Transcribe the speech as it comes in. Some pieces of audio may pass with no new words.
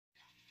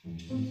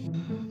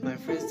My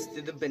friends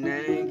did the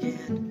banana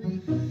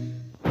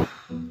again.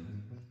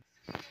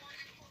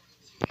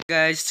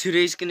 Guys,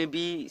 today's gonna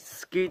be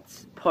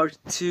skits part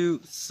 2,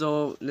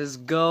 so let's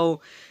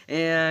go.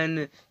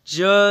 And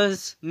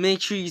just make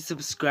sure you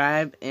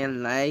subscribe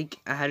and like.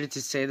 I had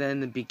to say that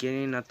in the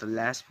beginning, not the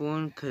last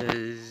one,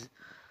 because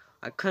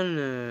I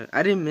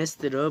didn't mess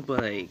it up,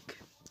 but like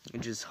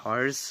it's just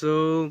hard.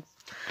 So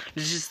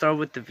let's just start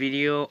with the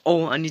video.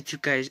 Oh, I need to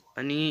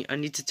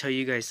tell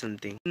you guys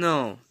something.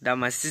 No, that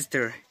my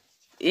sister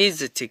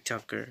is a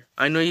TikToker.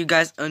 I know you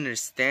guys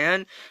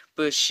understand,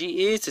 but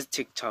she is a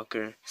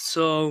TikToker.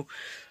 So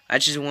I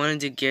just wanted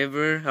to give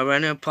her a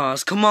round of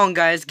applause. Come on,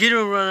 guys, get her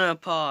a round of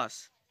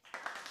applause.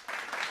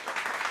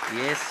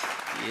 Yes,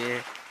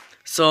 yeah.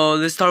 So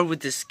let's start with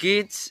the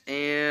skits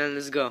and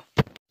let's go.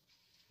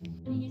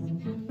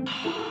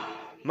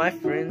 My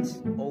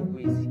friends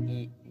always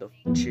eat the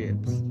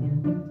chips.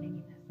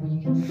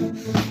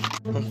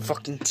 I'm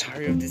fucking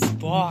tired of this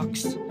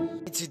box. I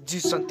need to do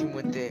something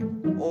with it.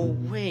 Oh,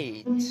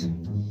 wait.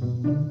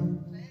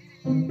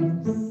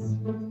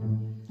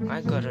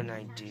 I got an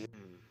idea.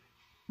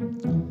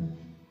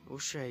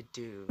 What should I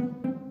do?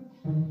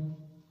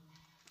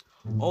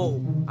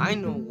 Oh, I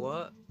know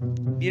what.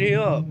 Beat it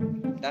up.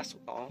 That's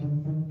all.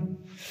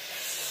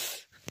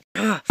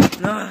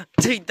 Nah,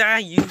 take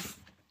that, you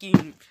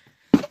fucking...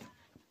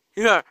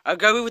 Here, I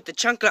got it with the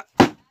chancla.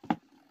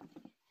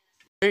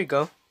 There you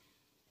go.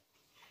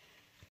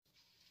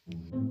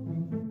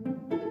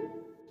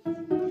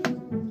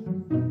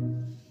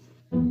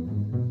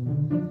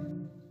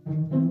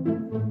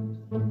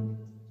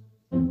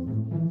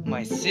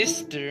 My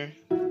sister?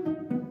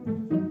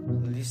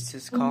 Let's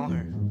just call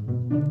her.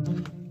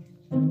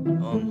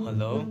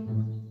 Hello?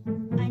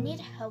 I need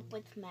help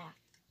with math.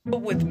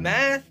 Help with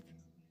math?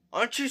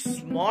 Aren't you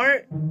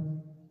smart?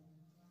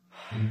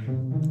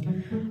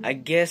 I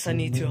guess I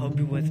need to help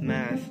you with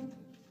math.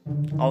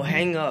 I'll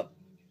hang up.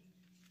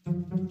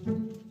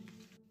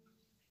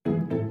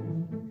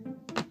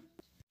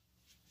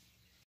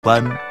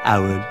 1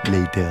 hour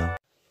later.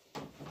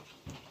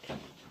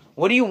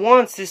 What do you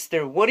want,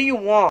 sister? What do you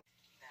want?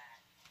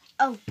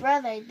 Oh,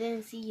 brother, I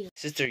didn't see you.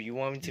 Sister, you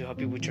want me to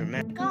help you with your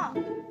math? Go.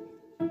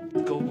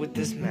 Go with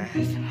this math.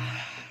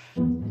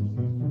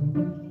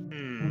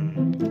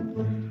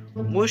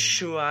 What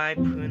should I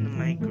put in the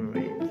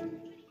microwave?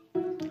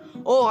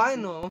 Oh, I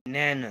know.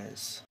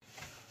 Bananas.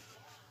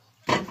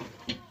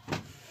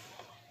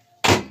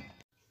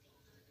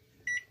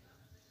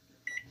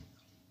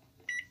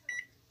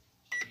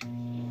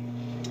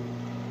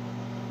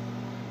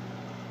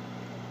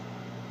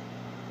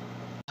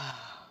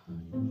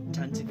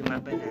 Time to get my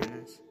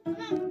bananas.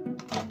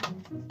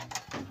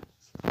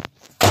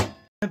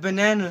 My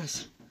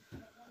bananas.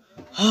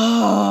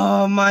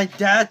 Oh, my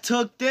dad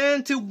took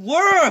them to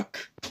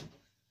work.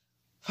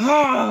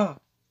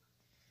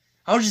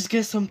 I'll just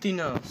get something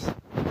else.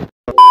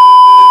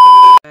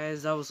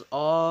 Guys, that was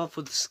all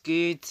for the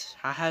skit.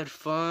 I had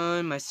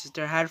fun. My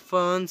sister had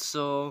fun.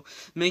 So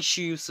make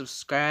sure you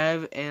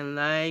subscribe and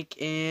like.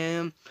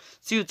 And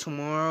see you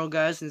tomorrow,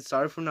 guys. And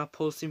sorry for not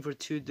posting for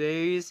 2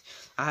 days.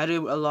 I had a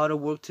lot of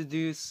work to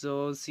do.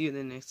 So see you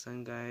the next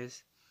time,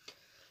 guys.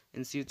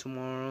 And see you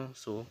tomorrow.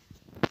 So